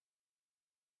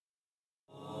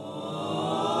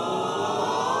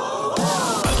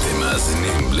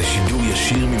לשידור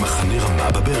ישיר ממחנה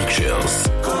רמה בברקשיירס.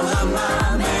 כל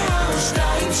רמה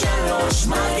 102.3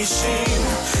 מרגישים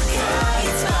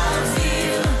קיץ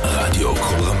באוויר. רדיו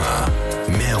כל רמה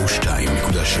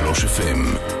 102.3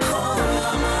 FM. כל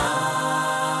רמה.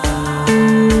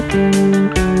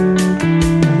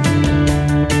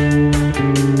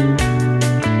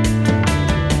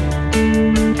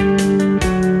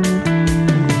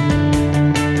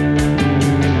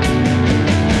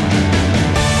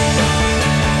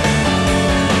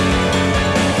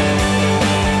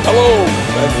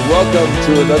 Welcome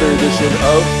to another edition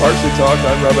of Parsha Talk.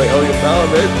 I'm Rabbi Elliot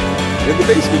Malamed in the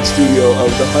basement studio of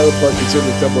the Highland Park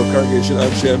Conservative Temple Congregation.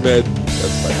 I'm Shamed.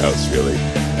 That's my house, really.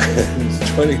 And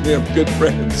joining me, good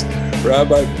friends,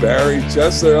 Rabbi Barry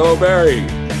Chesler. Hello, Barry.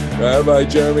 Rabbi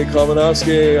Jeremy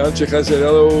Kalmanowski. Anshe Chesed.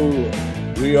 Hello.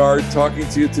 We are talking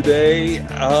to you today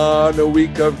on a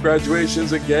week of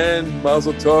graduations again.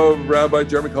 Mazel Tov, Rabbi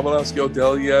Jeremy Kalmanowski,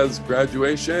 Odelia's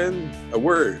graduation. A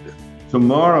word.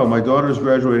 Tomorrow, my daughter's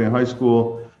graduating high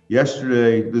school.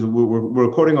 Yesterday, we're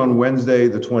recording on Wednesday,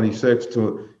 the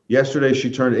 26th. Yesterday,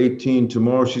 she turned 18.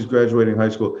 Tomorrow, she's graduating high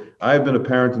school. I've been a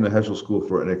parent in the Heschel School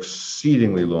for an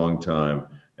exceedingly long time.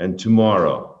 And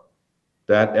tomorrow,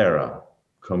 that era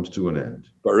comes to an end.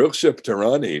 Baruch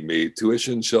Sheptarani, mi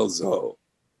tuition shel zo.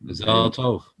 Mazal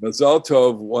Tov. Mazal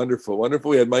Tov, wonderful,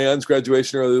 wonderful. We had Mayan's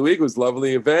graduation earlier the week. It was a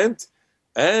lovely event.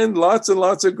 And lots of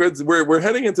good. We're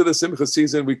heading into the Simcha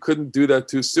season. We couldn't do that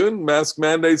too soon. Mask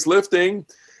mandates lifting.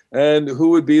 And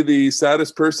who would be the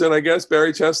saddest person, I guess,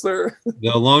 Barry Chesler?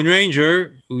 The Lone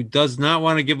Ranger, who does not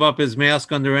want to give up his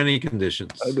mask under any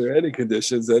conditions. Under any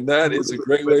conditions. And that is a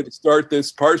great way to start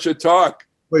this Parsha Talk.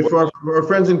 Wait, for our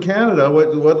friends in Canada, what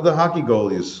are the hockey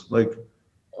goalies? Like,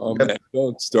 oh, man,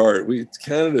 don't start.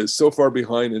 Canada is so far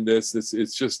behind in this. It's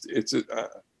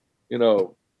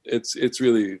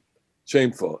really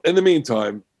shameful. In the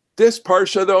meantime, this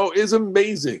Parsha, though, is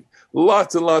amazing.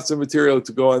 Lots and lots of material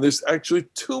to go on. There's actually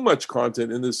too much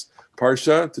content in this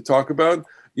Parsha to talk about.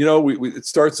 You know, it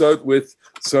starts out with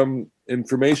some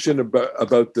information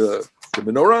about the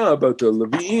menorah, about the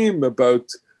Levi'im, about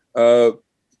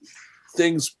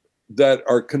things that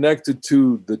are connected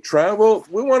to the travel.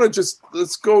 We want to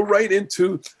let's go right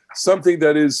into something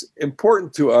that is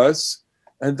important to us,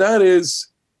 and that is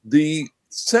the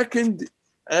second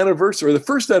anniversary, or the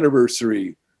first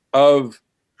anniversary of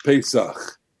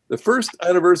Pesach. The first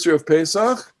anniversary of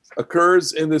Pesach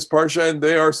occurs in this Parsha, and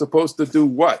they are supposed to do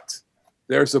what?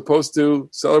 They are supposed to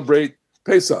celebrate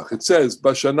Pesach. It says,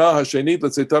 Bashana Hashenit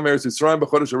L'Tzetam Eretz Yisrael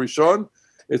B'Chodesh HaRishon.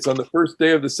 It's on the first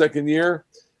day of the second year.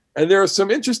 And there are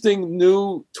some interesting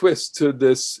new twists to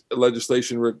this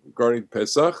legislation regarding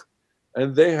Pesach,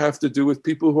 and they have to do with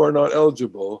people who are not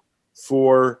eligible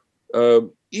for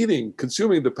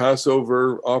consuming the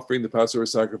Passover, offering the Passover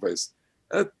sacrifice.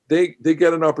 They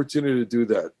get an opportunity to do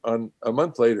that on a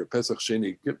month later, Pesach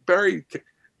Sheni. Barry,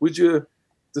 would you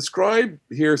describe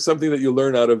here something that you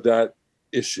learn out of that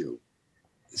issue?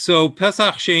 So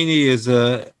Pesach Sheni is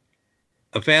a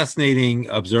fascinating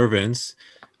observance,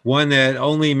 one that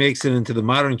only makes it into the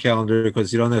modern calendar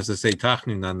because you don't have to say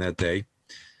Tachnun on that day.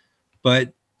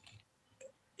 But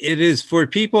it is for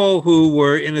people who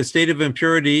were in a state of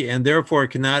impurity and therefore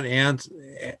cannot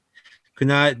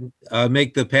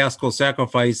make the Paschal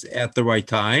sacrifice at the right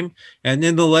time. And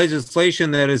in the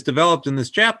legislation that is developed in this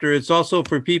chapter, it's also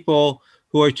for people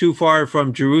who are too far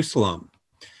from Jerusalem.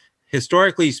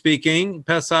 Historically speaking,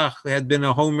 Pesach had been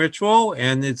a home ritual,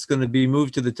 and it's going to be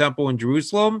moved to the temple in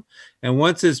Jerusalem. And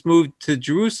once it's moved to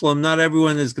Jerusalem, not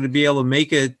everyone is going to be able to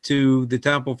make it to the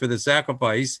temple for the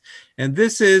sacrifice. And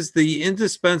this is the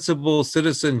indispensable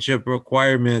citizenship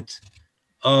requirement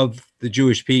of the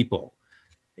Jewish people.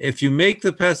 If you make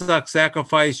the Pesach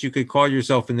sacrifice, you could call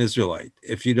yourself an Israelite.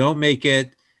 If you don't make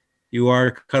it, you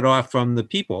are cut off from the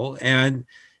people. And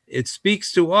it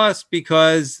speaks to us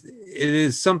because it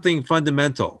is something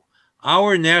fundamental.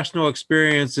 Our national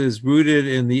experience is rooted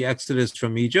in the Exodus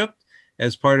from Egypt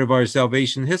as part of our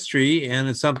salvation history, and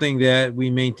it's something that we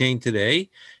maintain today.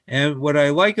 And what I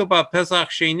like about Pesach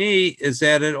Sheni is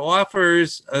that it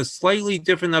offers a slightly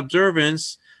different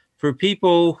observance for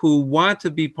people who want to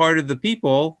be part of the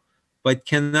people, but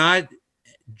cannot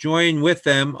join with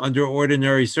them under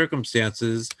ordinary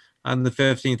circumstances on the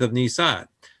 15th of Nisan.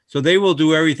 So they will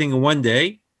do everything in one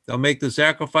day. They'll make the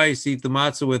sacrifice, eat the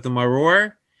matzah with the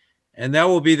maror, and that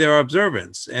will be their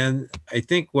observance. And I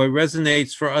think what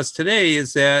resonates for us today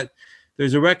is that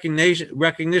there's a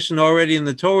recognition already in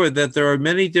the Torah that there are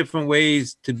many different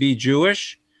ways to be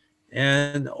Jewish,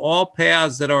 and all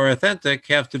paths that are authentic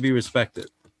have to be respected.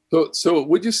 So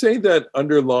would you say that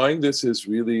underlying this is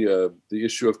really the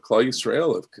issue of Klal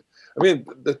Yisrael, I mean,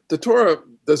 the Torah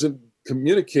doesn't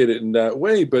communicate it in that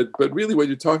way, but really what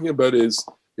you're talking about is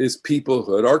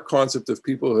peoplehood, our concept of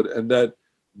peoplehood, and that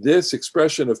this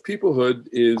expression of peoplehood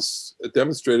is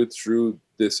demonstrated through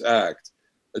this act.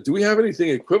 Do we have anything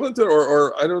equivalent to it,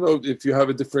 or I don't know if you have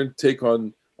a different take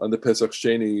on the Pesach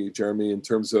Sheni, Jeremy, in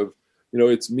terms of, you know,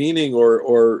 its meaning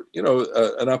or you know,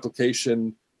 an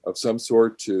application of some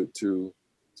sort to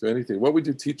anything. What would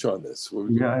you teach on this?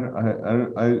 Yeah,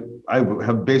 I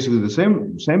have basically the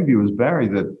same view as Barry,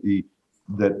 that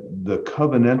the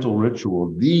covenantal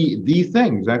ritual, the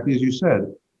thing, exactly as you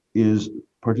said, is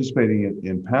participating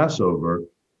in Passover,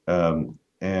 because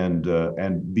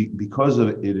of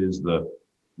it is the,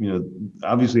 you know,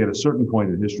 obviously at a certain point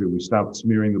in history we stopped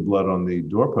smearing the blood on the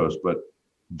doorpost, but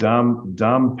dam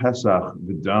Pesach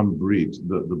v'dam Brit,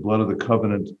 the blood of the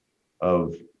covenant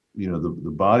of, you know,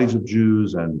 the bodies of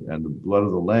Jews and the blood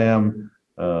of the Lamb,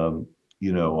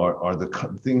 you know, are the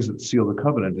things that seal the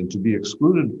covenant, and to be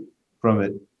excluded from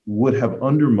it would have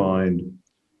undermined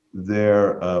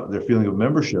their feeling of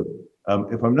membership.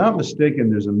 If I'm not mistaken,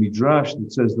 there's a midrash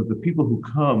that says that the people who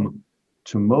come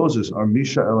to Moses are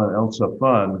Mishael and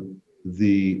Elzaphan,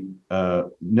 the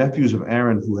nephews of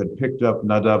Aaron who had picked up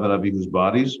Nadav and Avihu's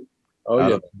bodies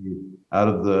out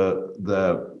of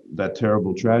that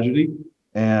terrible tragedy.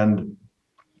 And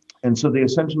so they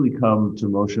essentially come to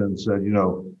Moshe and said, you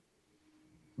know,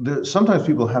 sometimes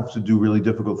people have to do really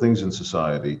difficult things in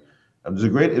society. There's a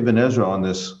great Ibn Ezra on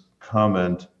this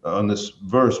comment, on this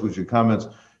verse, which he comments,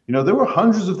 you know, there were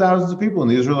hundreds of thousands of people in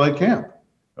the Israelite camp,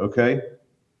 okay?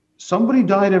 Somebody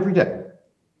died every day,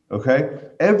 okay?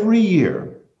 Every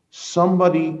year,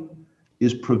 somebody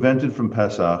is prevented from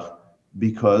Pesach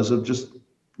because of just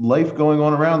life going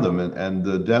on around them and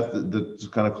the death that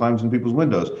kind of climbs in people's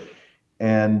windows.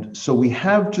 And so we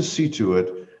have to see to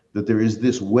it that there is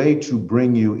this way to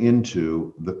bring you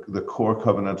into the core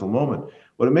covenantal moment.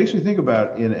 What it makes me think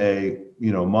about in a,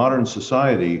 you know, modern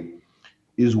society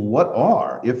is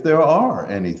if there are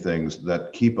any things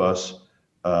that keep us,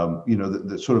 you know,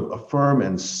 that sort of affirm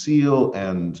and seal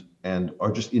and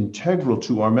are just integral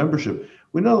to our membership.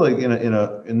 We know, like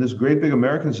in this great big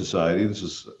American society, this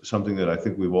is something that I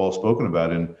think we've all spoken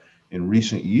about in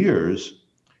recent years,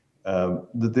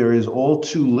 that there is all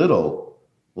too little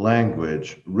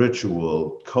language,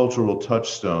 ritual, cultural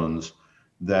touchstones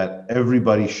that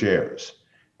everybody shares.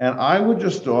 And I would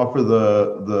just offer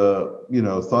the you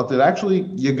know, thought that actually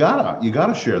you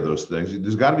gotta share those things.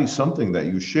 There's got to be something that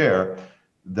you share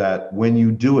that when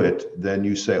you do it, then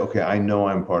you say, okay, I know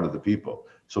I'm part of the people.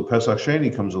 So Pesach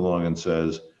Sheni comes along and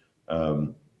says,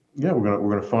 yeah, we're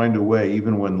gonna find a way,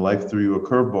 even when life threw you a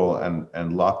curveball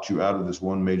and locked you out of this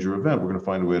one major event, we're gonna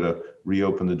find a way to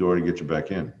reopen the door to get you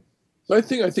back in. So I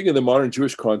think in the modern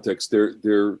Jewish context,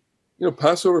 there you know,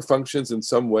 Passover functions in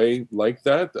some way like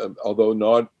that, although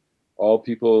not all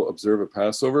people observe a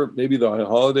Passover. Maybe the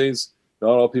holidays, not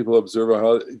all people observe a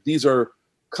holiday. These are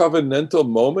covenantal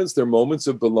moments. They're moments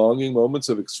of belonging, moments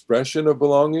of expression of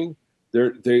belonging.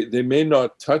 They may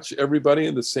not touch everybody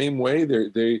in the same way.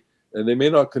 They may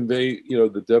not convey, you know,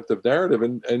 the depth of narrative.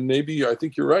 And maybe, I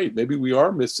think you're right. Maybe we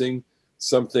are missing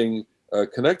something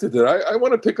connected to that. I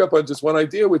want to pick up on just one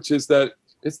idea, which is that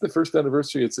it's the first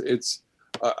anniversary.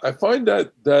 I find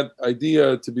that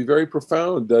idea to be very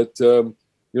profound, that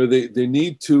you know, they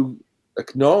need to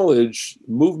acknowledge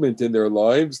movement in their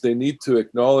lives. They need to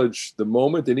acknowledge the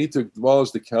moment. They need to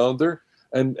acknowledge the calendar.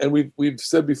 And we've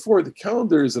said before, the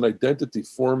calendar is an identity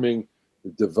forming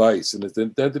device, and it's an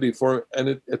identity form, and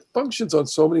it functions on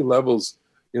so many levels.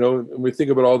 You know, when we think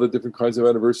about all the different kinds of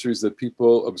anniversaries that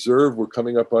people observe, we're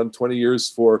coming up on 20 years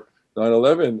for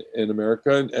 9/11 in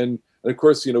America, and of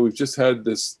course, you know, we've just had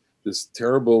this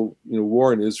terrible, you know,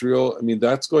 war in Israel. I mean,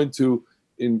 that's going to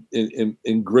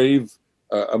engrave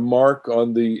a mark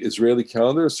on the Israeli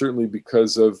calendar, certainly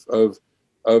because of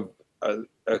a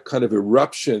kind of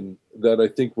eruption that I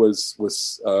think was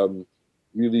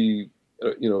really,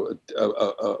 you know,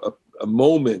 a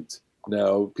moment.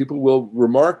 Now people will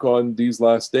remark on these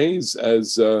last days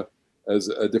as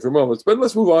different moments. But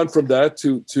let's move on from that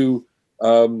to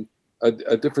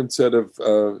a different set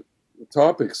of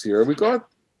topics here. We got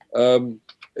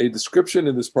a description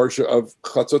in this parsha of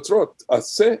chatzotzrot.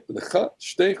 Aseh lecha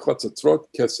shtei chatzotzrot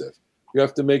kesef. You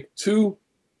have to make two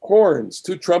horns,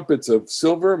 two trumpets of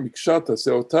silver, mikshat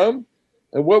aseh otam.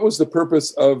 And what was the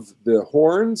purpose of the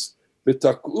horns?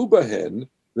 V'tak'u bahen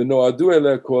v'noadu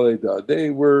eleh kol eda. They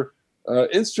were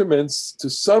instruments to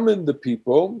summon the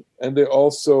people, and they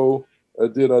also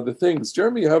did other things.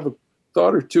 Jeremy, you have a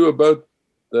thought or two about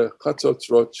the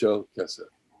chatzotzrot shel kesef?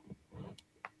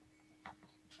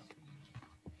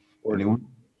 Anyone?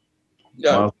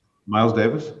 Yeah. Miles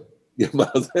Davis? Yeah,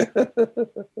 Miles.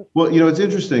 Well, it's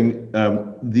interesting.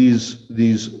 These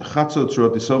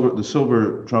chatzotzrot, the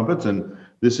silver trumpets, and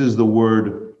this is the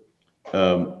word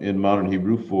in modern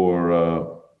Hebrew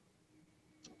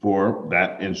for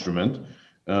that instrument.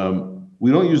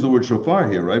 We don't use the word shofar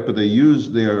here, right? But they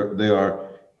are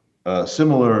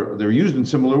similar. They're used in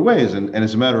similar ways, and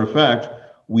as a matter of fact,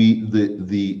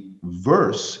 the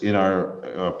verse in our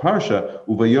parsha,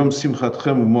 "Uvayom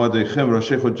simchatchem u'moadechem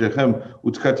rashei chodshechem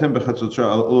utkatem bechatzotzra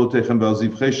al olotechem ve'al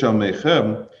zivchei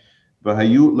shalmeichem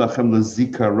v'hayu lachem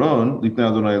lezikaron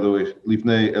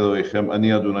lifnei Elohechem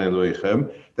ani Adonai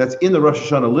Elohechem." That's in the Rosh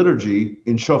Hashanah liturgy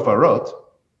in shofarot,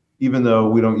 even though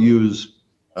we don't use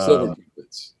Silver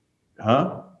trumpets.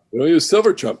 Huh? We don't use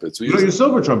silver trumpets. We don't use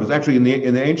silver trumpets. Actually, in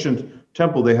the ancient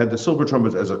temple, they had the silver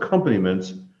trumpets as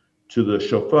accompaniments to the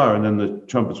shofar, and then the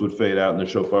trumpets would fade out and the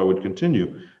shofar would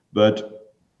continue. But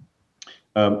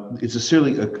it's a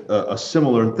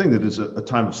similar thing, that is a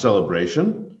time of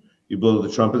celebration. You blow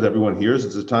the trumpet, everyone hears.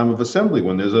 It's a time of assembly.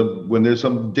 When there's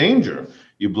some danger,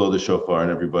 you blow the shofar,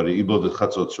 and you blow the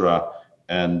chatzotzra,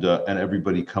 and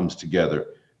everybody comes together.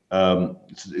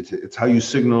 It's how you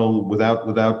signal without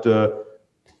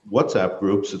WhatsApp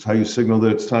groups. It's how you signal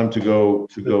that it's time to go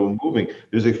moving.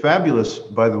 There's a fabulous,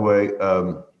 by the way,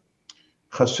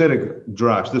 Hasidic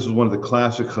drash. This is one of the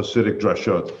classic Hasidic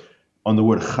drashot on the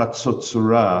word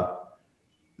chatzotzra.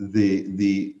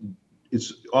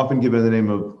 It's often given the name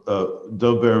of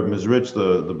Dover Mizrich,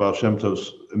 the Baal Shem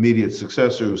Tov's immediate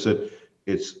successor, who said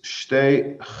it's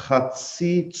shtei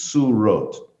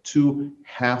chatzitzurot, two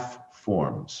half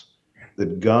forms,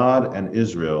 that God and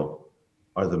Israel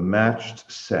are the matched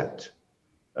set.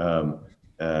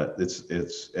 It's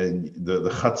and the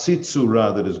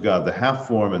chatzitzura that is God, the half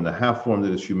form, and the half form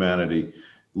that is humanity,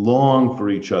 long for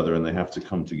each other, and they have to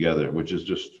come together, which is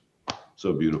just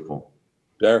so beautiful.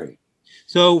 Very.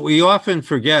 So we often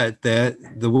forget that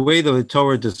the way the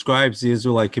Torah describes the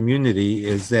Israelite community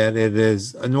is that it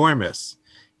is enormous.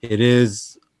 It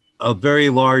is a very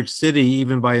large city,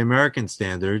 even by American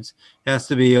standards. It has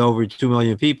to be over 2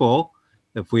 million people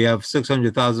if we have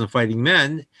 600,000 fighting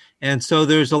men. And so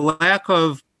there's a lack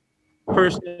of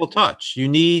personal touch. You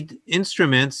need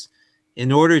instruments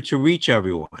in order to reach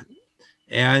everyone.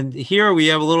 And here we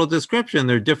have a little description.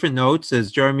 There are different notes.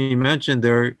 As Jeremy mentioned,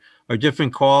 there are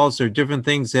different calls or different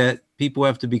things that people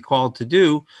have to be called to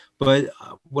do. But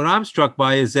what I'm struck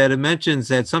by is that it mentions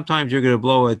that sometimes you're going to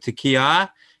blow a tekiah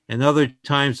and other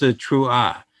times a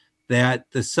truah.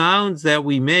 That the sounds that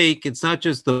we make, it's not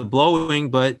just the blowing,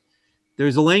 but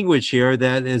there's a language here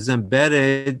that is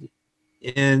embedded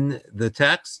in the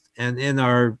text and in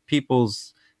our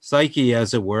people's psyche,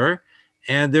 as it were.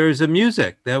 And there's a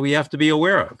music that we have to be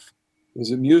aware of.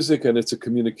 There's a music, and it's a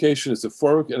communication. It's a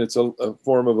form, and it's a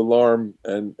form of alarm.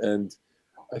 And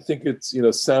I think it's,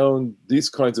 sound. These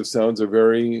kinds of sounds are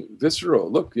very visceral.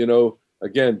 Look,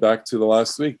 again, back to the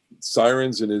last week,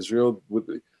 sirens in Israel. With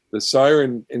the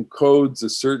siren encodes a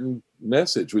certain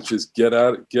message, which is get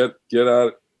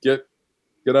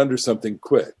under something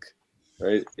quick,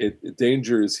 right?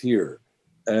 Danger is here,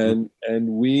 and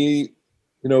we,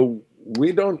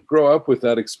 we don't grow up with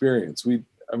that experience.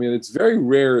 It's very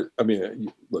rare.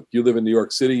 Look, you live in New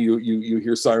York City. You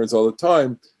hear sirens all the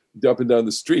time, up and down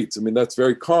the streets. That's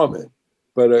very common.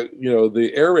 But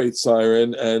the air raid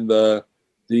siren and the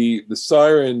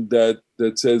siren that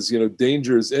says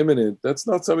danger is imminent. That's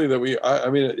not something that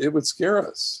it would scare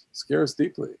us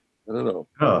deeply. I don't know.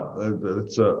 Yeah,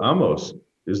 it's Amos.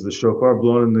 Is the shofar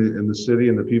blown in the city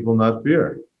and the people not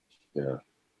fear? Yeah.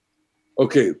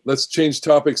 Okay, let's change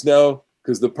topics now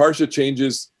because the parsha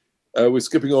changes. We're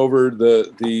skipping over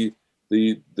the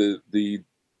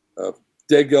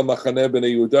Degel Machaneh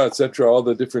B'nai Yehuda, etc. All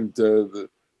the different the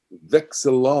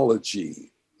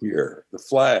vexillology here, the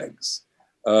flags.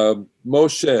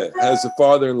 Moshe has a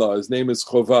father-in-law. His name is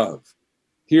Chovav.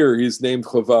 Here he's named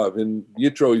Chovav. In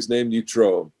Yitro he's named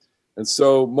Yitro. And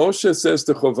so Moshe says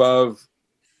to Chovav,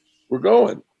 "We're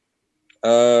going.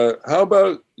 How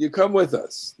about you come with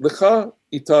us? Lecha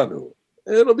itanu.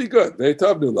 It'll be good.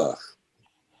 Ve'tavnu lach."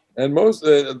 And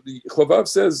Chovav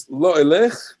says, "Lo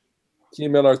elech ki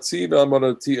melartzi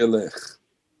ve'amarati elech."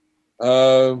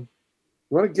 You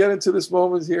want to get into this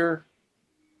moment here?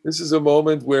 This is a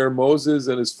moment where Moses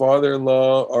and his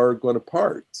father-in-law are going to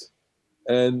part,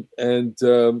 and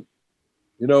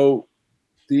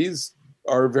these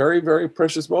are very, very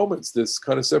precious moments. This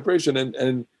kind of separation,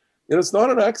 and it's not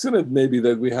an accident maybe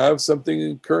that we have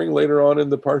something occurring later on in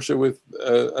the parsha with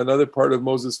another part of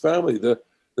Moses' family. The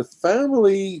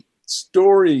family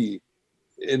story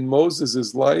in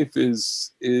Moses' life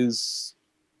is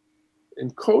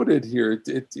encoded here,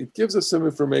 it gives us some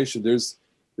information. There's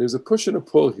a push and a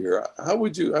pull here. How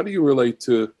do you relate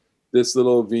to this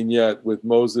little vignette with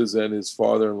Moses and his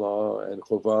father-in-law and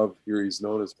Chovav? Here he's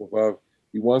known as Chovav.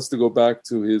 He wants to go back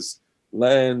to his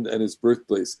land and his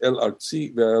birthplace. El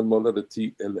artzi ve'el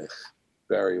moladati elech.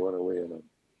 Barry, you want to weigh in on?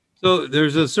 So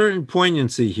there's a certain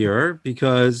poignancy here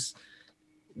because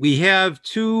we have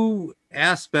two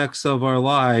aspects of our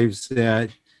lives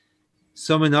that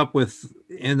summon up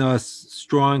within us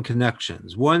strong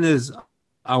connections. One is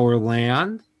our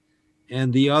land,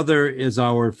 and the other is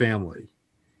our family.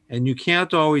 And you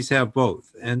can't always have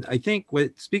both. And I think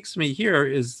what speaks to me here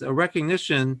is a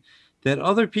recognition that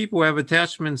other people have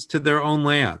attachments to their own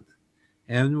land.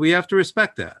 And we have to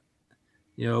respect that.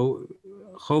 You know,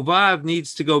 Chovav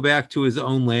needs to go back to his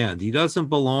own land. He doesn't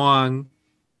belong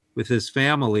with his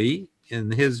family,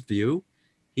 in his view.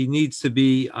 He needs to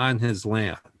be on his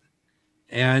land.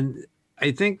 And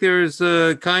I think there's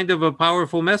a kind of a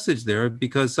powerful message there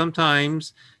because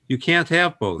sometimes you can't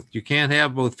have both. You can't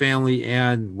have both family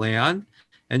and land,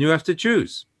 and you have to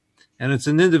choose. And it's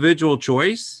an individual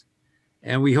choice.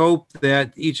 And we hope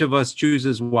that each of us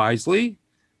chooses wisely,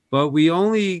 but we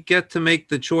only get to make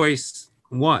the choice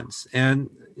once. And,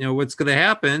 you know, what's going to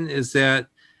happen is that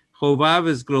Chovav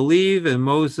is going to leave and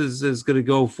Moses is going to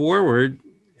go forward.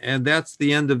 And that's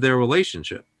the end of their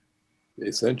relationship.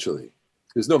 Essentially.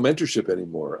 There's no mentorship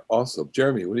anymore. Awesome.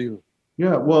 Jeremy, what do you?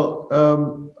 Yeah, well,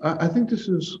 I think this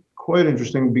is quite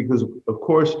interesting because, of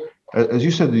course, as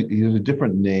you said, he has a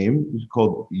different name. He's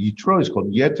called Yitro. He's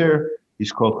called Yeter.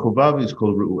 He's called Chovav. He's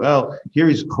called Reuel. Here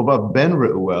he's Chovav ben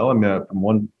Reuel. I mean,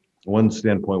 from one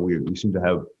standpoint, we seem to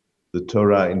have the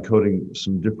Torah encoding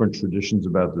some different traditions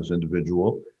about this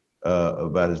individual,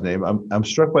 about his name. I'm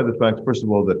struck by the fact, first of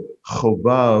all, that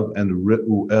Chovav and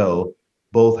Reuel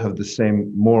both have the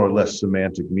same, more or less,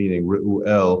 semantic meaning.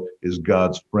 Reuel is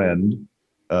God's friend.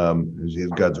 He's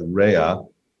God's Reah,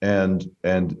 and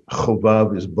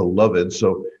Chovav is beloved.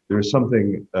 So there's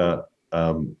something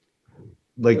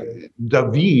like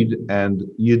David and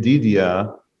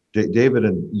Yedidia, David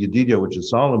and Yedidia, which is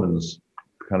Solomon's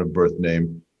kind of birth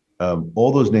name.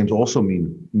 All those names also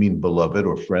mean beloved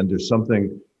or friend. There's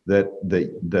something that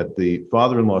the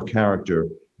father-in-law character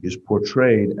is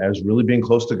portrayed as really being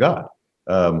close to God,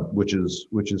 which is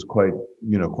quite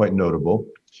notable.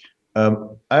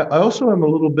 I also am a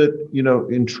little bit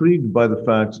intrigued by the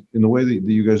fact, in the way that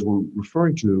you guys were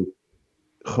referring to,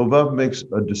 Chovav makes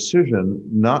a decision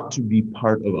not to be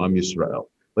part of Am Yisrael.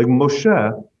 Like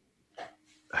Moshe,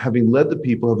 having led the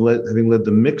people, having led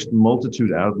the mixed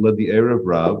multitude out, led the Erev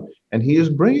Rav, and he is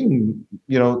bringing,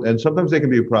 and sometimes they can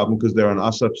be a problem because they're on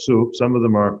Asaf Soup. Some of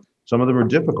them are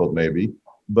difficult maybe,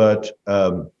 but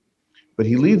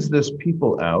he leads this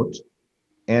people out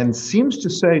and seems to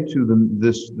say to them,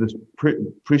 this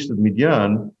priest of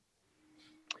Midian,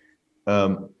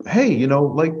 hey,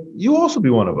 you also be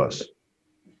one of us.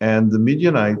 And the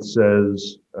Midianite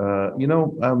says,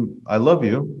 I love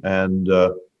you. And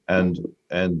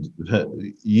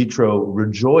Yitro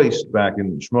rejoiced back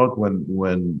in Shemot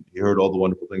when he heard all the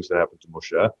wonderful things that happened to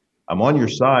Moshe. I'm on your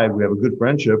side. We have a good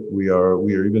friendship. We are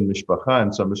even mishpacha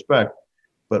in some respect.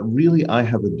 But really, I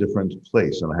have a different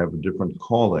place and I have a different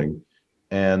calling.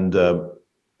 And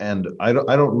I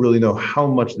don't really know how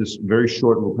much this very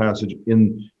short little passage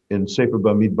in Sefer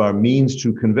Bamidbar means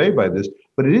to convey by this,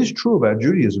 but it is true about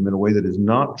Judaism in a way that is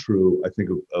not true, I think,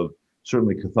 of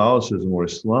certainly Catholicism or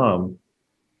Islam.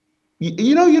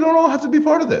 You don't all have to be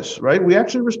part of this, right? We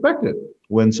actually respect it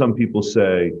when some people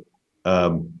say,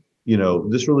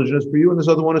 this religion is for you and this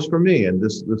other one is for me, and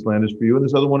this land is for you and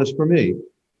this other one is for me.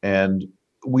 And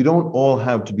we don't all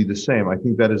have to be the same. I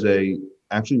think that is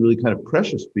actually really kind of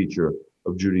precious feature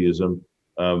of Judaism.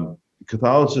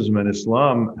 Catholicism and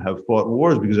Islam have fought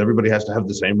wars because everybody has to have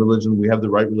the same religion. We have the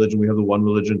right religion. We have the one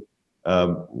religion.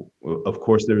 Of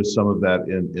course, there is some of that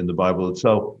in the Bible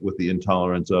itself with the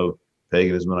intolerance of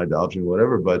paganism and idolatry and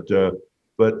whatever. But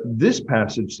this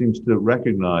passage seems to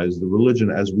recognize the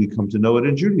religion as we come to know it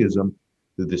in Judaism,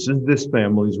 that this is this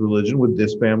family's religion with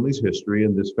this family's history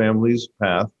and this family's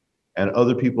path. And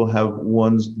other people have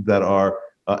ones that are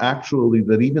actually,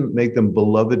 that even make them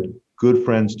beloved, good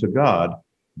friends to God,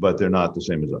 but they're not the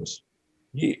same as us.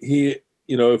 He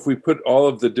if we put all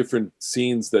of the different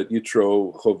scenes that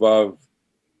Yitro Chovav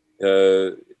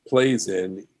plays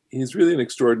in, he's really an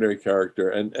extraordinary character.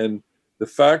 And the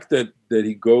fact that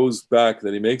he goes back,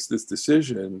 that he makes this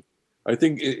decision, I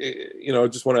think, I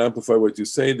just want to amplify what you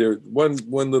say there. One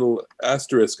little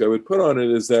asterisk I would put on it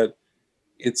is that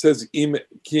it says,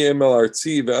 Ki em el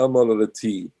artzi ve'el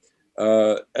moladati.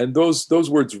 And those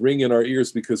words ring in our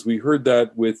ears because we heard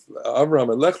that with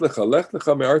Avraham, Lech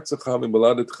lecha me'artzecha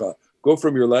mi'moladetcha. Go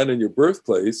from your land and your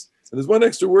birthplace. And there's one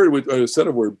extra word, a set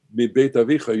of words, Beit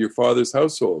Avicha, your father's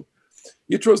household.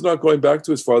 Yitro's not going back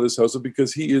to his father's household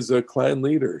because he is a clan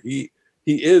leader.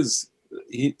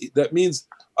 That means,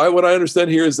 what I understand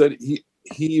here is that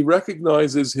he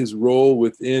recognizes his role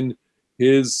within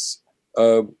his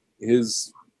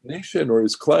nation or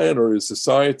his clan or his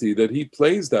society, that he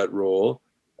plays that role,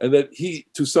 and that he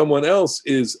to someone else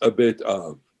is a bit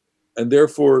of, and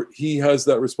therefore he has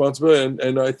that responsibility.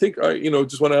 And I think I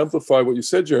just want to amplify what you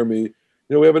said, Jeremy.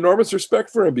 We have enormous respect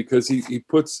for him because he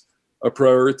puts a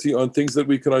priority on things that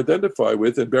we can identify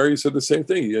with. And Barry said the same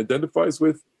thing. He identifies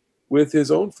with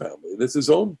his own family. That's his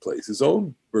own place, his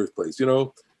own birthplace.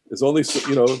 There's only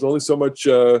so much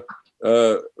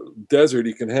desert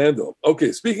he can handle.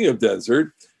 Okay, speaking of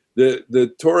desert,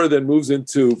 the Torah then moves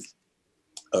into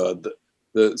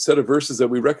the set of verses that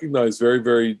we recognize very,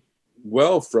 very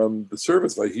well from the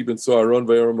service, like Ibn Soharon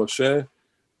Vayoram Moshe,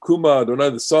 Kuma Adonai,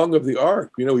 the song of the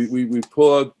ark. We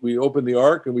open the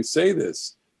ark and we say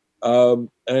this.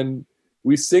 And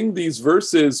we sing these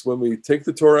verses when we take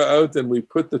the Torah out and we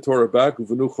put the Torah back.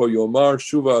 Uvenucho Yomar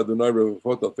Shuva Adonai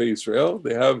Revavot Alpei Yisrael.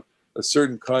 They have a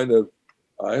certain kind of,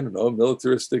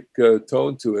 militaristic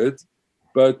tone to it.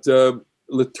 But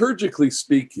liturgically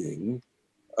speaking,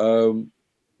 when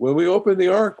we open the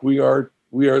ark, we are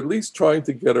at least trying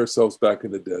to get ourselves back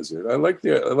in the desert. I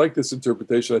like this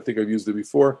interpretation. I think I've used it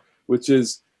before, which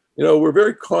is, we're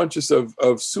very conscious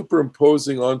of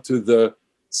superimposing onto the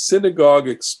synagogue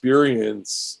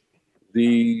experience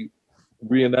the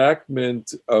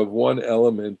reenactment of one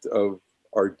element of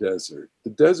our desert.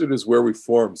 The desert is where we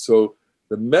form. So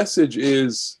the message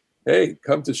is, hey,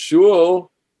 come to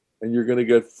shul and you're going to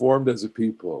get formed as a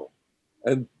people.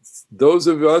 And those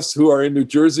of us who are in New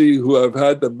Jersey who have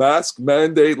had the mask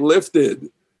mandate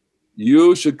lifted,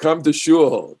 you should come to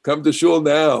shul. Come to shul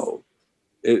now.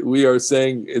 We are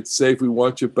saying it's safe. We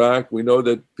want you back. We know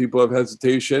that people have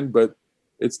hesitation, but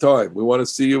it's time. We want to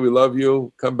see you. We love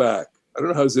you. Come back. I don't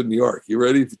know how's it in New York. You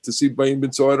ready to see Bain Ben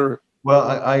Soder? Well,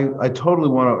 I totally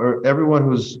want to, or everyone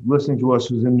who's listening to us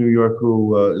who's in New York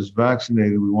who is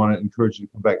vaccinated, we want to encourage you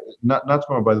to come back. Not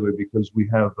tomorrow, by the way, because we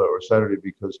have, or Saturday,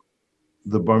 because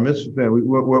the Bar Mitzvah family,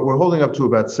 we're holding up to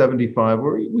about 75,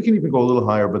 or we can even go a little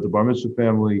higher, but the Bar Mitzvah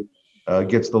family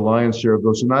gets the lion's share of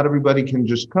those. So not everybody can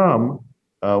just come.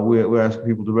 We're asking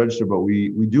people to register, but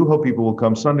we do hope people will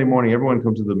come. Sunday morning, everyone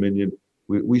comes to the Minyan.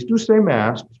 We do stay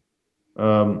masked,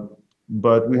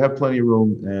 but we have plenty of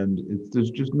room, and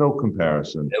there's just no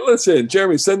comparison. Hey, listen,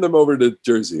 Jeremy, send them over to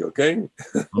Jersey, okay?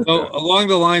 So along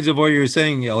the lines of what you're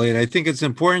saying, Elliot, I think it's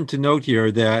important to note here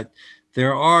that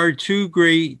there are two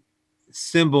great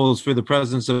symbols for the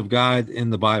presence of God in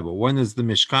the Bible. One is the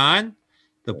Mishkan,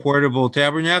 the portable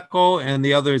tabernacle, and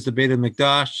the other is the Beit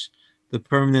HaMikdash, the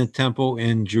permanent temple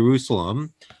in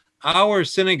Jerusalem. Our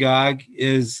synagogue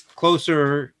is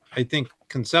closer, I think,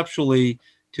 conceptually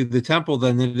to the temple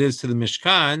than it is to the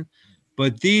Mishkan,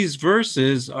 but these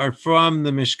verses are from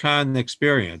the Mishkan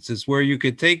experience. It's where you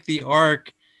could take the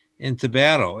ark into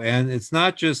battle, and it's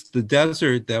not just the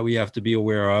desert that we have to be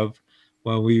aware of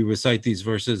when we recite these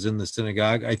verses in the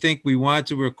synagogue. I think we want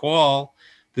to recall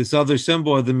this other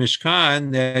symbol of the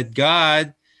Mishkan, that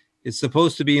God is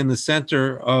supposed to be in the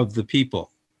center of the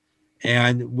people.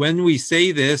 And when we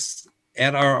say this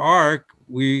at our ark,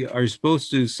 we are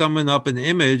supposed to summon up an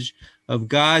image of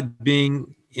God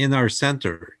being in our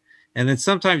center. And it's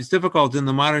sometimes difficult in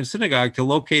the modern synagogue to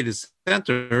locate a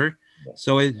center.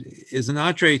 So it is an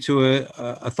entree to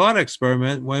a thought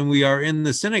experiment when we are in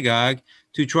the synagogue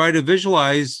to try to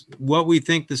visualize what we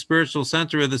think the spiritual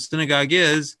center of the synagogue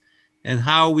is and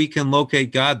how we can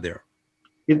locate God there.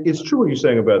 It's true what you're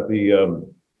saying about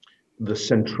the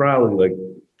centrality, like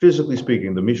physically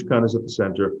speaking, the Mishkan is at the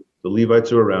center, the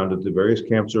Levites are around it, the various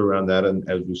camps are around that, and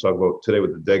as we talk about today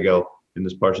with the Degel, in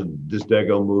this parsha, this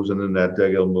Degel moves and then that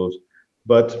Degel moves.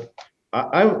 But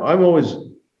I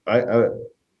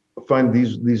find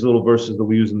these little verses that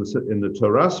we use in the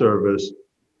Torah service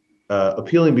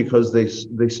appealing because they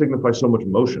signify so much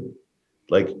motion.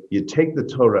 Like you take the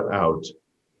Torah out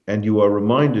and you are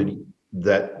reminded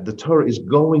that the Torah is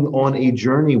going on a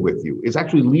journey with you. It's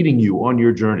actually leading you on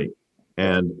your journey.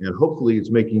 And hopefully it's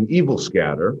making evil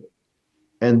scatter.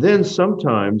 And then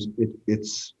sometimes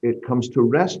it comes to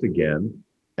rest again.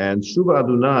 And Shuva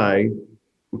Adonai,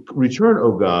 return,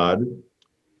 O God,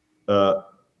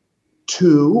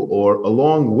 to or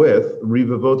along with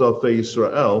Rivavot Alfei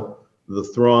Yisrael, the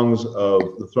throngs of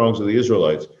the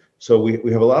Israelites. So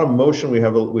we have a lot of motion. We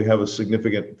have a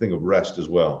significant thing of rest as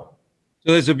well.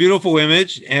 So it's a beautiful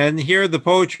image, and here the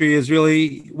poetry is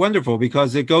really wonderful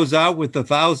because it goes out with the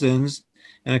thousands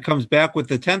and it comes back with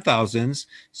the 10,000s.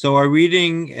 So our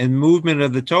reading and movement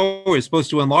of the Torah is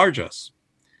supposed to enlarge us.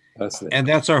 Fascinating. And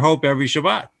that's our hope every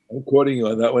Shabbat. I'm quoting you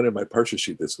on that one in my Parsha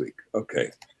sheet this week.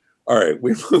 Okay. All right.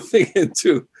 We're moving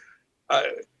into,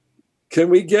 can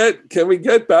we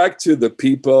get back to the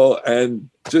people and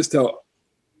just how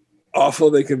awful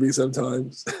they can be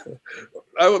sometimes?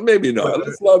 Maybe not.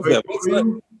 Let's love them.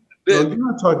 You're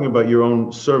not talking about your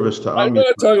own service to I'm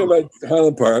not talking about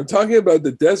Highland Park. I'm talking about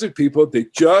the desert people. They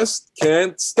just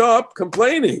can't stop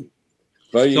complaining.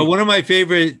 So one of my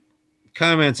favorite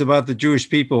comments about the Jewish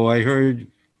people I heard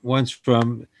once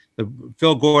from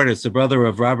Phil Gordis, the brother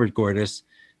of Robert Gordis,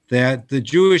 that the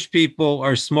Jewish people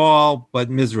are small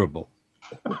but miserable.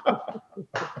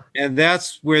 And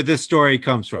that's where this story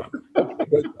comes from.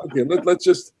 Okay, let's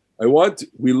just,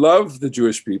 we love the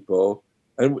Jewish people,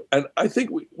 and I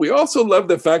think we also love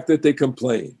the fact that they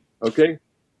complain, okay?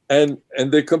 And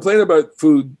they complain about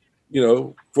food,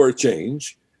 for a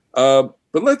change. But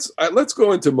let's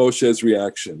go into Moshe's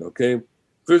reaction, okay?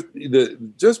 First,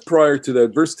 just prior to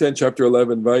that, verse 10, chapter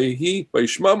 11, Vayishma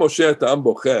Moshe et ha'am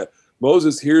bocheh.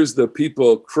 Moses hears the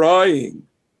people crying.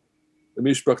 The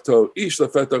mishpachto, ish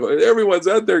lefetach. Everyone's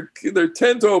at their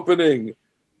tent opening,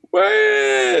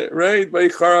 right?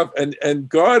 And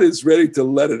God is ready to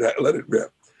let it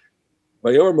rip.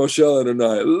 Vayomer Moshe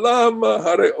Adonai, Lama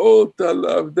hareota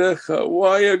lavdecha.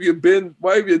 Why have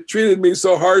you treated me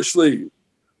so harshly?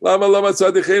 Lama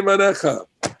tzadichein manecha.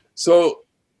 So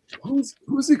who's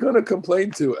he going to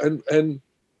complain to? And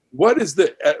what's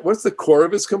the core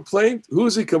of his complaint?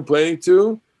 Who's he complaining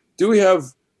to? Do we have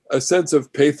a sense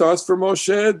of pathos for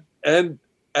Moshe? And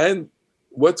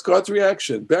what's God's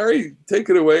reaction? Barry, take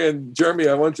it away. And Jeremy,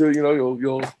 I want you,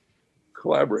 you'll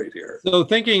collaborate here. So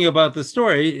thinking about the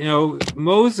story,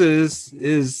 Moses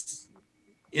is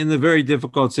in a very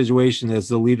difficult situation as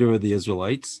the leader of the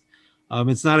Israelites.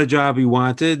 It's not a job he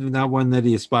wanted, not one that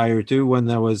he aspired to, one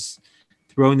that was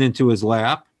thrown into his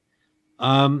lap.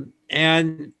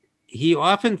 And he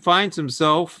often finds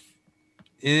himself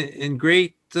in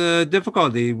great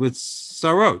difficulty with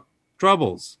sarot,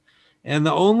 troubles. And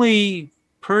the only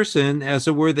person, as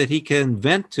it were, that he can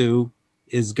vent to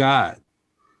is God.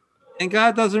 And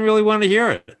God doesn't really want to hear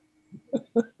it.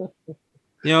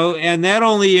 And that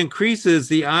only increases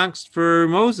the angst for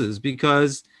Moses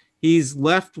because he's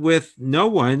left with no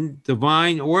one,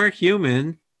 divine or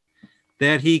human,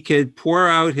 that he could pour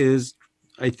out his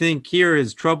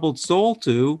troubled soul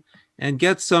to and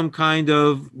get some kind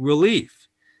of relief.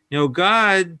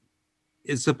 God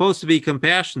is supposed to be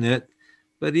compassionate,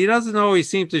 but he doesn't always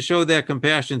seem to show that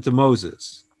compassion to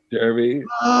Moses. Jeremy?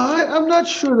 I'm not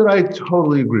sure that I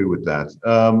totally agree with that.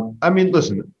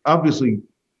 Listen, obviously,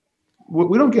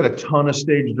 we don't get a ton of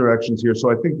stage directions here,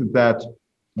 so I think that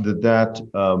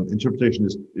interpretation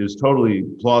is totally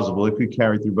plausible. It could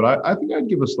carry through, but I think I'd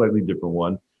give a slightly different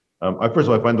one. First of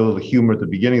all, I find a little humor at the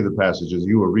beginning of the passage as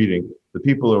you were reading. The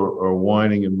people are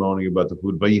whining and moaning about the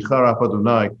food. Vayicharaf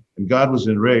Adonai, and God was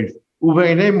enraged.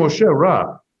 Uveinei Moshe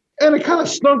ra. And it kind of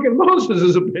stunk in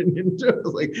Moses' opinion, too. It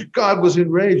was like God was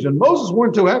enraged, and Moses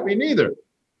weren't too happy neither.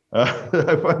 I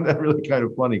find that really kind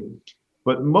of funny.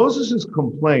 But Moses'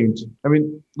 complaint,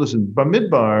 listen,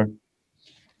 Bamidbar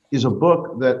is a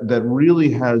book that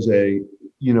really has an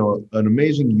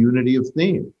amazing unity of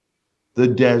theme. The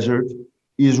desert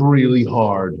is really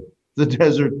hard. The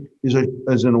desert is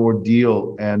an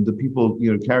ordeal, and the people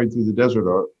carried through the desert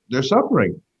they're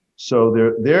suffering. So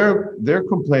they're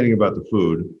complaining about the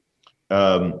food,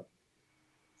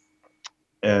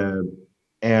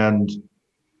 and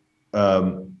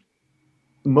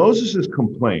Moses'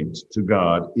 complaint to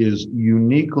God is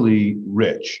uniquely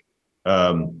rich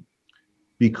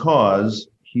because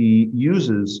he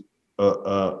uses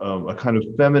a kind of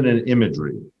feminine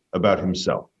imagery about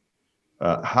himself.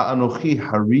 Ha'anochi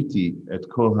hariti et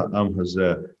kol ha'am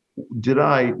hazeh. Did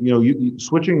I,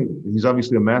 switching, he's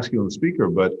obviously a masculine speaker,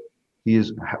 but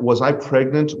was I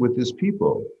pregnant with this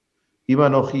people?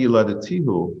 Imanochi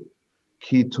yiladetihu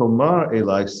ki tomar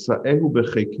elai sa'ehu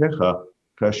bechekecha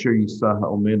kasher yisah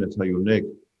ha'omen et hayonek.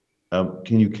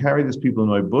 Can you carry this people in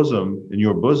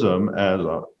your bosom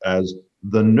as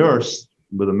the nurse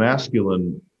with a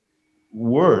masculine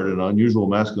word, an unusual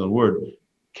masculine word,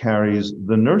 carries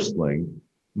the nursling?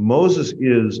 Moses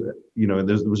is,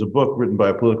 there was a book written by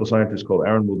a political scientist called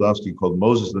Aaron Wildavsky called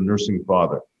Moses, the Nursing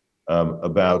Father,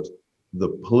 about the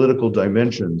political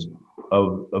dimensions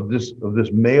of this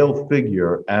male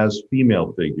figure as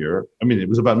female figure. It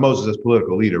was about Moses as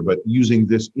political leader, but using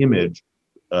this image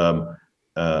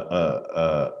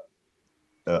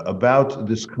about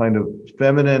this kind of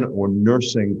feminine or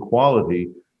nursing quality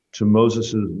to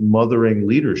Moses's mothering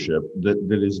leadership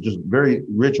that is just very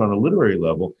rich on a literary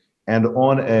level, and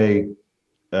on a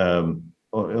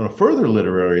further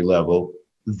literary level,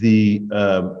 the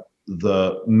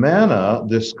manna,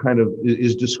 this kind of,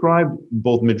 is described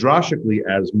both midrashically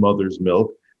as mother's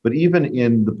milk, but even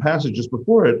in the passage just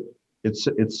before it, it's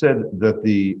said that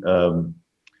the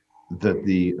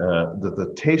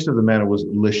taste of the manna was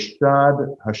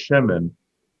lishad hashemen,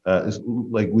 is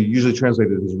like we usually translate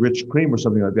it as rich cream or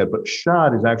something like that, but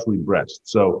shad is actually breast.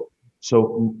 So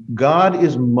God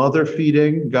is mother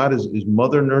feeding, God is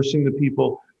mother nursing the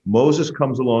people. Moses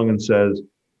comes along and says,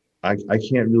 I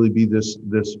can't really be this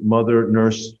mother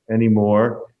nurse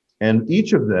anymore. And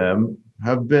each of them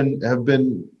have been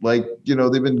like,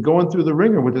 they've been going through the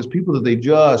ringer with these people that they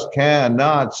just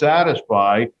cannot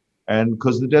satisfy. And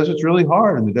because the desert's really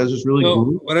hard and the desert's really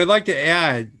So what I'd like to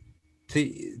add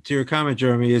to your comment,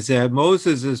 Jeremy, is that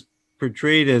Moses is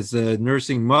portrayed as a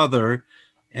nursing mother,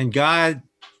 and God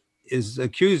is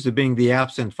accused of being the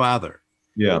absent father.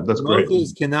 Yeah, that's great.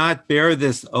 Moses cannot bear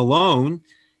this alone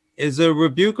is a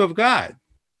rebuke of God,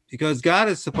 because God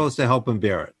is supposed to help him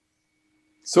bear it.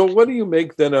 So what do you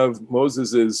make then of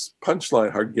Moses's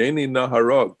punchline, Hargeni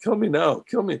Naharog, kill me now,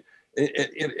 kill me?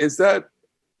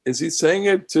 Is he saying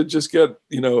it to just get,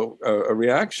 a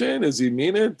reaction? Does he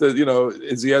mean it?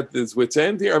 Is he at his wit's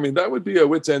end here? I mean, that would be a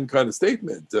wit's end kind of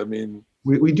statement. I mean,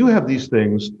 we do have these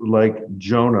things like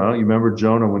Jonah. You remember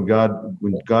Jonah when God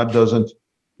doesn't,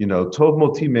 Tov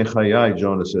moti mechayai,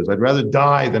 Jonah says, I'd rather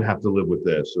die than have to live with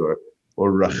this.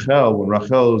 Or Rachel, when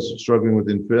Rachel is struggling with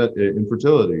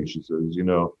infertility, she says,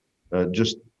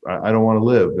 I don't want to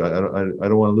live. I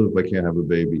don't want to live if I can't have a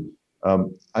baby.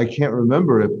 I can't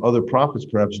remember if other prophets,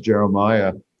 perhaps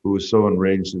Jeremiah, who was so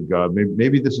enraged at God,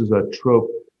 maybe this is a trope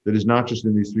that is not just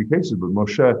in these three cases, but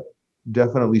Moshe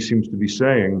definitely seems to be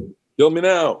saying, kill me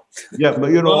now. Yeah,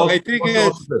 but Well, I think before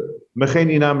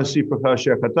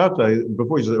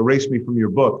he says, erase me from your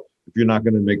book if you're not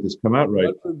going to make this come out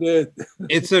right.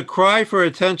 It's a cry for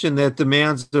attention that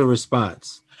demands a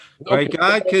response. Right? Okay.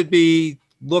 God could be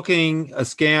looking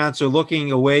askance or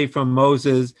looking away from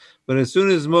Moses, but as soon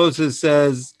as Moses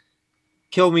says,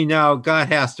 kill me now, God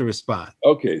has to respond.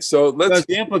 Okay, so Because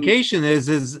the implication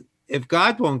is if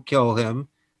God won't kill him,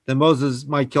 then Moses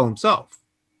might kill himself.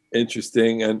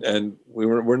 Interesting, and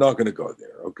we're not going to go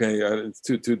there. Okay, it's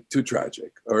too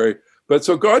tragic. All right, but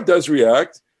so God does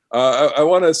react. I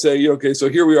want to say, okay, so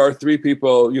here we are, three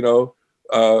people.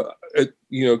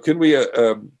 Can we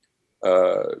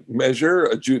measure,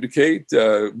 adjudicate,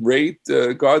 rate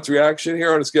God's reaction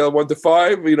here on a scale of 1 to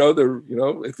 5?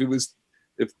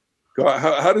 If God,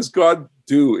 how does God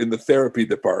do in the therapy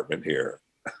department here?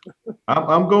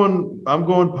 I'm going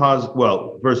positive.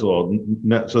 Well, first of all,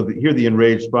 here the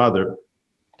enraged father.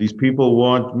 These people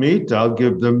want meat. I'll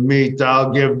give them meat.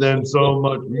 I'll give them so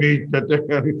much meat that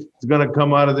it's going to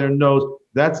come out of their nose.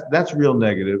 That's real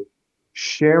negative.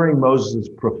 Sharing Moses'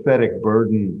 prophetic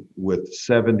burden with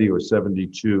 70 or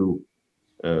 72,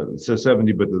 so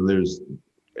 70, but then there's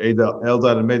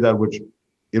Eldad and Medad, which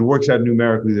it works out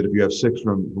numerically that if you have 6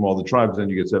 from all the tribes, then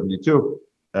you get 72.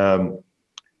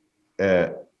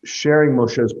 Sharing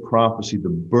Moshe's prophecy, the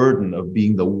burden of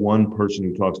being the one person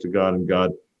who talks to God, and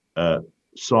God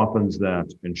softens that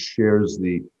and shares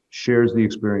the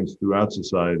experience throughout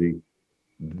society.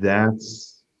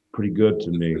 That's pretty good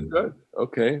to me. Pretty good.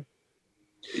 Okay.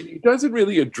 He doesn't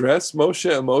really address Moshe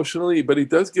emotionally, but he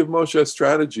does give Moshe a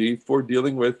strategy for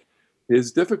dealing with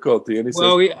his difficulty. And he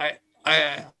says,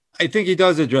 I think he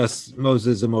does address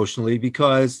Moses emotionally,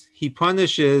 because he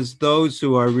punishes those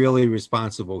who are really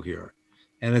responsible here.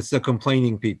 And it's the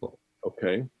complaining people.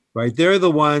 okay, Right? They're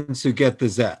the ones who get the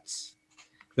zets.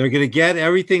 They're going to get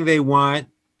everything they want,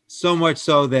 so much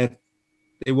so that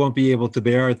they won't be able to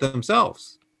bear it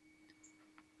themselves.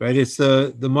 Right? It's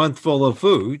the month full of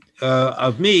food,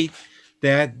 of meat,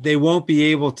 that they won't be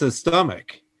able to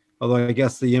stomach. Although I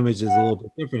guess the image is a little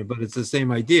bit different, but it's the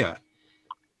same idea.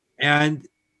 And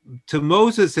to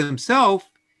Moses himself,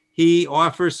 he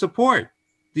offers support.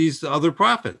 These other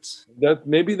prophets.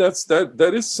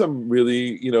 that is some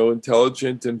really,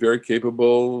 intelligent and very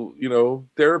capable,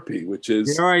 therapy, which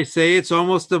is, Dare I say, it's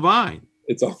almost divine.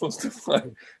 it's almost like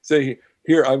say,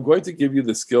 here, I'm going to give you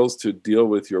the skills to deal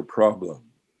with your problem.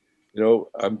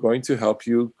 I'm going to help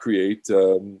you create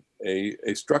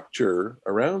a structure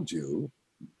around you,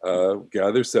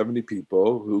 gather 70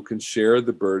 people who can share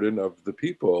the burden of the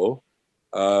people,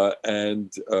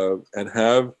 and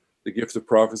have the gift of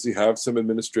prophecy, have some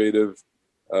administrative,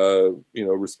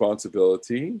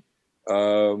 responsibility,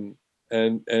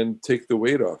 and take the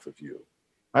weight off of you.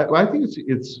 I think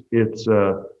it's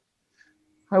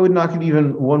I would knock it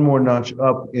even one more notch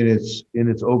up in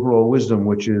its overall wisdom,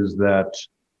 which is that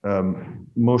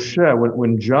Moshe,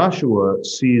 when Joshua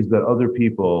sees that other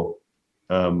people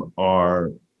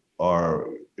are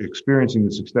experiencing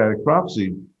this ecstatic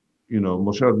prophecy,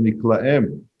 Moshe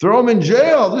Niklaim, throw him in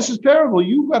jail. This is terrible.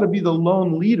 You've got to be the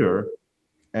lone leader.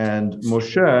 And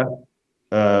Moshe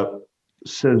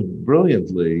says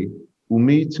brilliantly,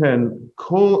 "Umiten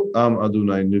kol am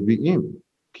Adonai nevi'im,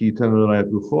 ki yiten Adonai et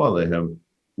rucho alehem."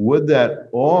 Would that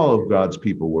all of God's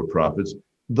people were prophets.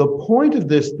 The point of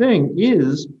this thing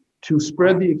is to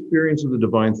spread the experience of the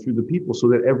divine through the people so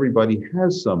that everybody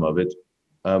has some of it.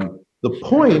 The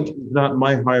point is not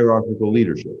my hierarchical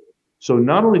leadership. So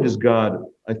not only does God,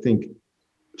 I think,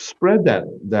 spread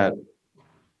that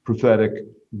prophetic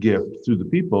gift through the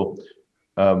people,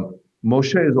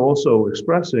 Moshe is also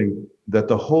expressing that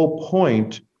the whole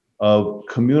point of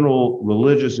communal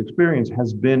religious experience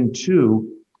has been to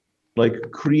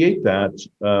create that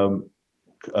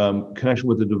connection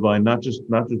with the divine, not just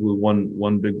with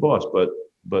one big boss,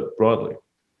 but broadly.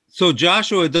 So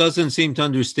Joshua doesn't seem to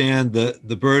understand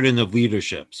the burden of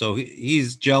leadership. So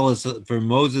he's jealous for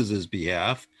Moses'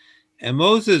 behalf. And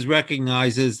Moses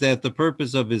recognizes that the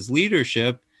purpose of his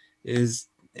leadership is,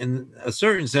 in a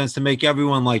certain sense, to make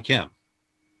everyone like him.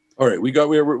 All right,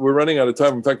 we're running out of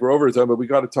time. In fact, we're over time, but we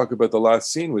got to talk about the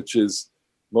last scene, which is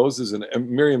Moses and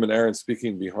Miriam and Aaron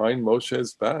speaking behind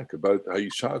Moshe's back about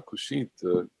Hayisha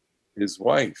Kushit, his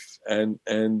wife,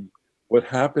 and what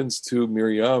happens to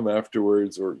Miriam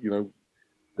afterwards, or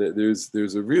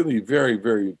there's a really very,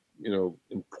 very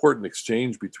important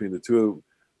exchange between the two.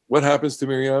 What happens to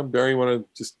Miriam? Barry, you want to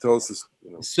just tell us this?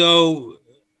 So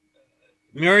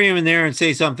Miriam and Aaron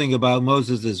say something about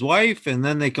Moses' wife, and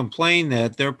then they complain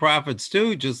that they're prophets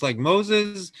too, just like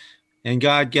Moses, and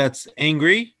God gets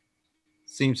angry.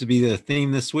 Seems to be the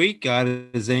theme this week. God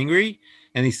is angry,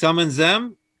 and he summons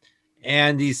them,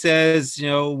 and he says,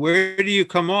 where do you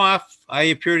come off? I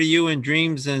appear to you in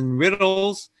dreams and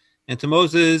riddles, and to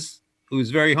Moses, who's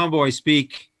very humble, I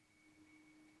speak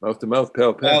mouth to mouth,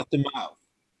 pale, mouth to mouth,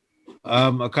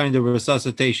 a kind of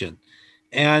resuscitation.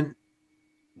 And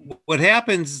what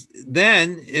happens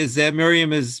then is that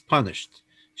Miriam is punished.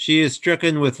 She is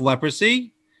stricken with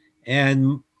leprosy,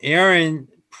 and Aaron,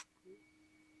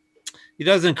 he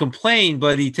doesn't complain,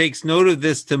 but he takes note of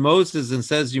this to Moses and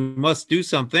says, you must do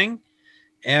something.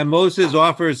 And Moses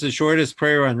offers the shortest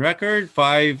prayer on record,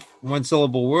 5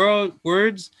 one-syllable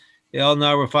words, El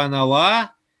Narafan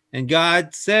Allah. And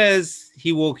God says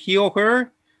he will heal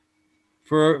her,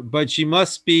 but she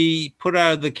must be put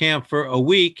out of the camp for a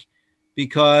week,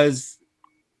 because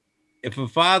if a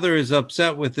father is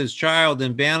upset with his child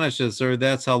and banishes her,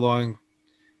 that's how long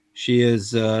she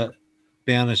is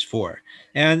banished for.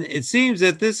 And it seems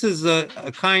that this is a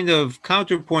kind of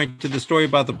counterpoint to the story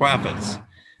about the prophets,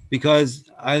 because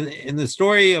in the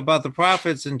story about the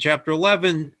prophets in chapter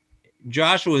 11,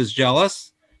 Joshua is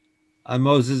jealous on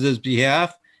Moses'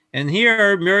 behalf. And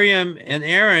here, Miriam and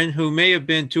Aaron, who may have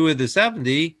been 2 of the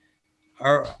 70,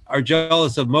 are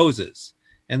jealous of Moses.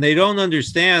 And they don't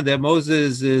understand that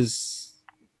Moses is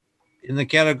in the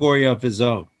category of his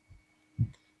own.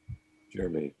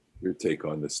 Jeremy, your take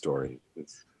on this story?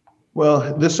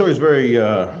 Well, this story is very,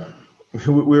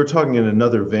 we were talking in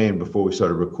another vein before we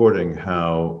started recording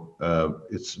how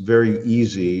it's very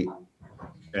easy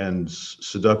and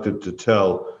seductive to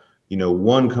tell,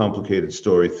 one complicated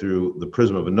story through the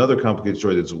prism of another complicated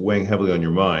story that's weighing heavily on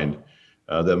your mind.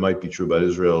 That might be true about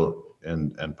Israel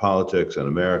and politics and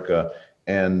America.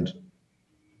 And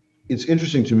it's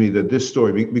interesting to me that this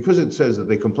story, because it says that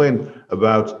they complain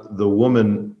about the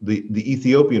woman, the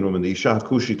Ethiopian woman, the Isha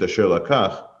Kushit Asher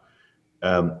Lakach,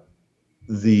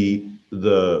 the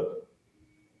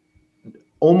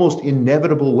almost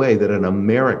inevitable way that an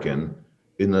American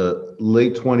in the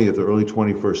late 20th or early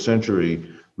 21st century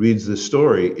reads this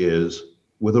story is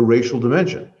with a racial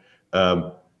dimension.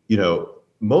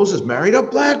 Moses married a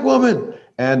black woman,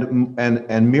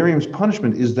 and Miriam's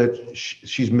punishment is that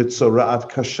she's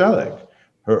mitzoraat kashalek.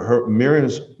 Her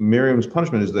Miriam's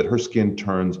punishment is that her skin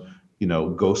turns,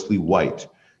 ghostly white.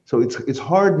 So it's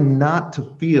hard not to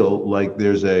feel like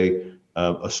there's a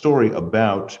story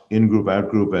about in-group,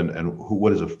 out-group, and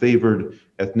what is a favored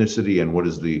ethnicity and what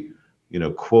is the,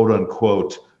 quote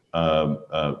unquote,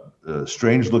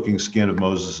 strange-looking skin of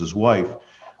Moses' wife.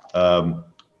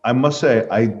 I must say,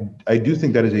 I do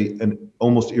think that is an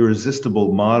almost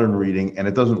irresistible modern reading, and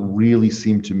it doesn't really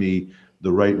seem to me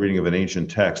the right reading of an ancient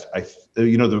text.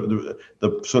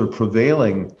 The sort of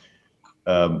prevailing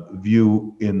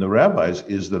view in the rabbis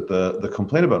is that the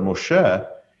complaint about Moshe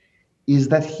is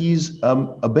that he's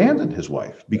abandoned his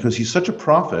wife because he's such a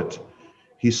prophet.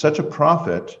 He's such a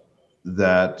prophet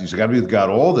that he's got to be with God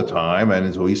all the time,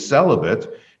 and so he's celibate.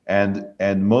 And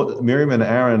Miriam and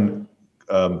Aaron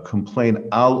complain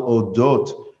al odot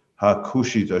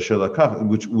hakushit asher lakach,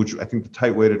 which I think the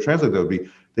tight way to translate that would be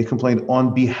they complained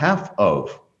on behalf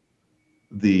of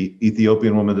the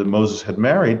Ethiopian woman that Moses had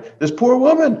married. This poor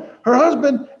woman, her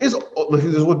husband is. This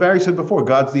is what Barry said before.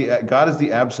 God is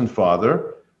the absent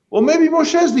father. Well, maybe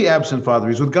Moshe is the absent father.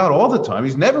 He's with God all the time.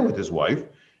 He's never with his wife,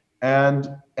 and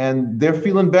they're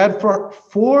feeling bad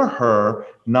for her,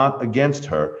 not against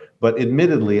her. But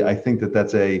admittedly, I think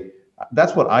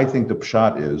that's what I think the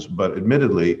pshat is. But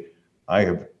admittedly, I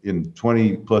have in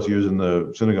 20 plus years in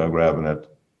the synagogue rabbinate,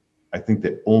 I think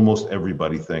that almost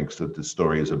everybody thinks that the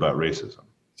story is about racism.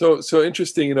 So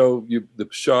interesting. The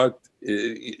pshat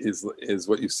is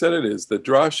what you said it is. The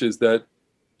drash is that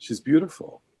she's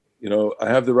beautiful. I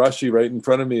have the Rashi right in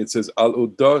front of me. It says al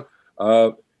odot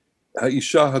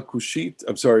ha'isha hakushit.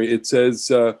 I'm sorry. It says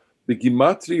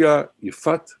begimatria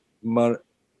yifat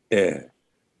mar'eh.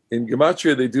 In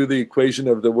gematria, they do the equation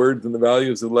of the words and the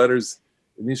values of the letters.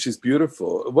 It means she's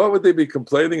beautiful. What would they be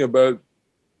complaining about?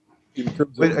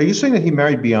 Wait, are you saying that he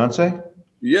married Beyonce?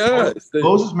 Yeah.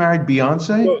 Moses married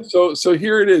Beyonce? So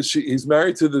here it is. He's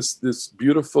married to this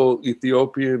beautiful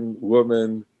Ethiopian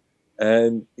woman,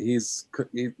 and he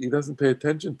doesn't pay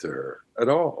attention to her at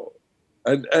all.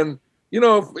 And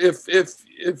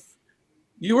if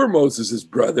you were Moses'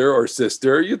 brother or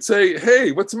sister, you'd say,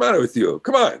 "Hey, what's the matter with you?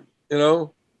 Come on,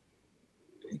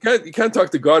 you can't talk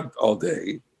to God all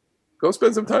day. Go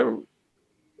spend some time."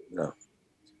 No,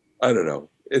 I don't know.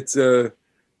 It's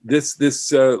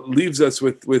this leaves us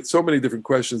with so many different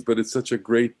questions, but it's such a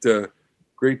great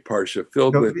parsha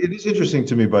filled with. It is interesting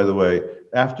to me, by the way,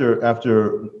 after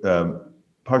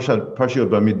Parshiyot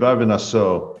Bamidbar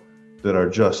v'Naso that are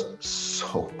just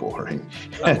so boring,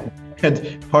 and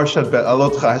Parshat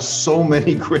Be'alotcha has so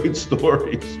many great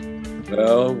stories.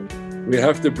 Well, we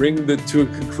have to bring that to a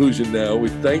conclusion now. We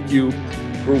thank you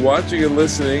for watching and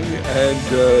listening, and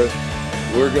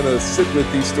we're going to sit with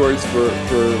these stories for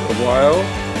a while.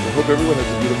 I hope everyone has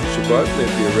a beautiful Shabbat. May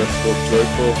it be a restful,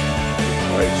 joyful,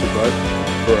 quiet Shabbat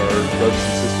for our brothers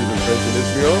and sisters and friends in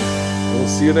Israel. And we'll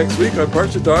see you next week on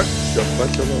Parsha Talk. Shabbat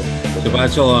Shalom. Shabbat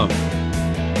Shalom.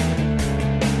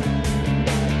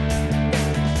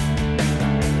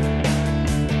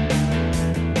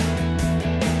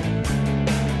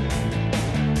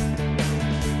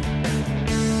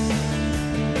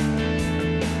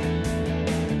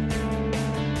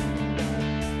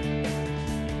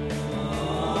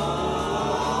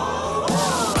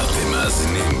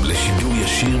 לשידור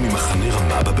ישיר ממחנה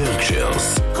רמה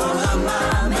בברקשיירס. כל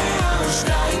רמה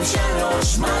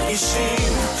 102.3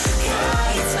 מרגישים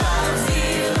קיץ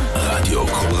באוויר. רדיו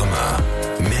כל רמה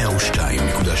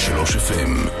 102.3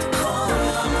 FM.